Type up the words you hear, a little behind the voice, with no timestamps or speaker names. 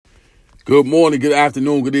Good morning, good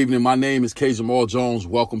afternoon, good evening. My name is K. Jamal Jones.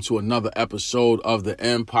 Welcome to another episode of The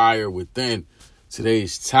Empire Within.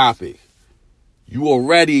 Today's topic, you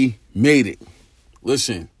already made it.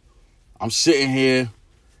 Listen, I'm sitting here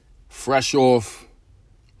fresh off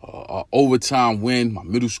an overtime win. My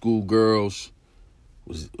middle school girls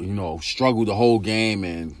struggled the whole game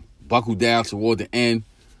and buckled down toward the end.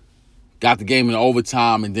 Got the game in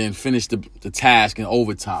overtime and then finished the task in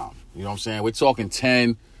overtime. You know what I'm saying? We're talking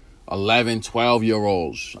 10, 11,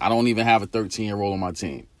 12-year-olds. I don't even have a 13-year-old on my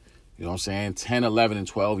team. You know what I'm saying? 10, 11, and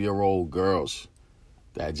 12-year-old girls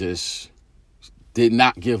that just did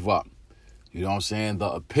not give up. You know what I'm saying?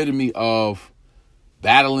 The epitome of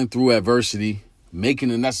battling through adversity, making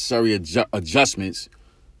the necessary adjustments,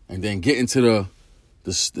 and then getting to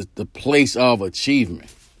the place of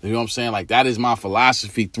achievement. You know what I'm saying? Like, that is my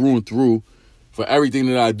philosophy through and through for everything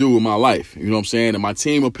that I do in my life. You know what I'm saying? And my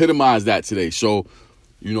team epitomized that today. So,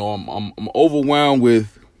 you know, I'm overwhelmed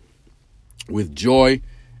with joy,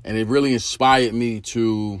 and it really inspired me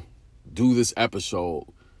to do this episode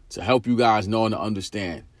to help you guys know and to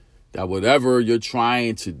understand that whatever you're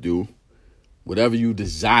trying to do, whatever you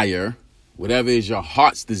desire, whatever is your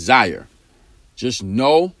heart's desire, just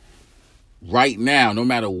know right now, no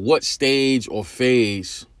matter what stage or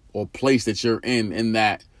phase or place that you're in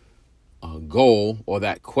that goal or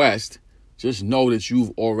that quest, just know that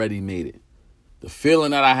you've already made it. The feeling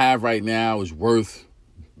that I have right now is worth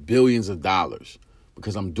billions of dollars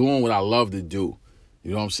because I'm doing what I love to do. You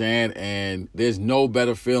know what I'm saying? And there's no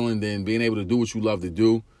better feeling than being able to do what you love to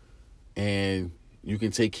do, and you can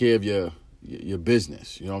take care of your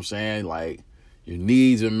business. You know what I'm saying? Like, your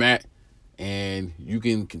needs are met, and you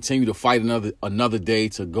can continue to fight another day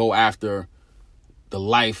to go after the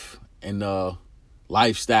life and the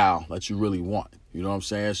lifestyle that you really want. You know what I'm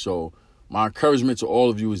saying? So my encouragement to all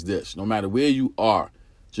of you is this: no matter where you are,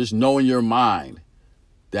 just know in your mind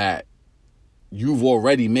that you've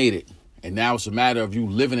already made it. And now it's a matter of you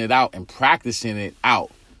living it out and practicing it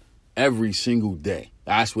out every single day.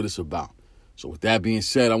 That's what it's about. So with that being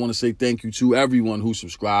said, I want to say thank you to everyone who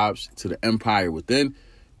subscribes to The Empire Within.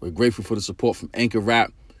 We're grateful for the support from Anchor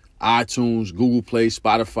Rap, iTunes, Google Play,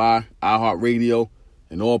 Spotify, iHeartRadio,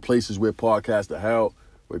 and all places where podcasts are held.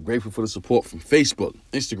 We're grateful for the support from Facebook,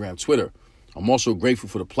 Instagram, Twitter. I'm also grateful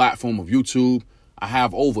for the platform of YouTube. I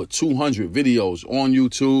have over 200 videos on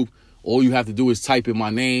YouTube. All you have to do is type in my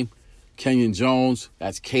name, Kenyon Jones.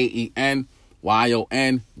 That's Kenyon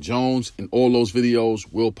Jones, and all those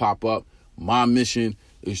videos will pop up. My mission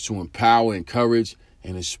is to empower, encourage,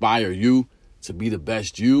 and inspire you to be the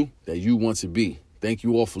best you that you want to be. Thank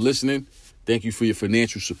you all for listening. Thank you for your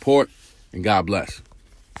financial support, and God bless.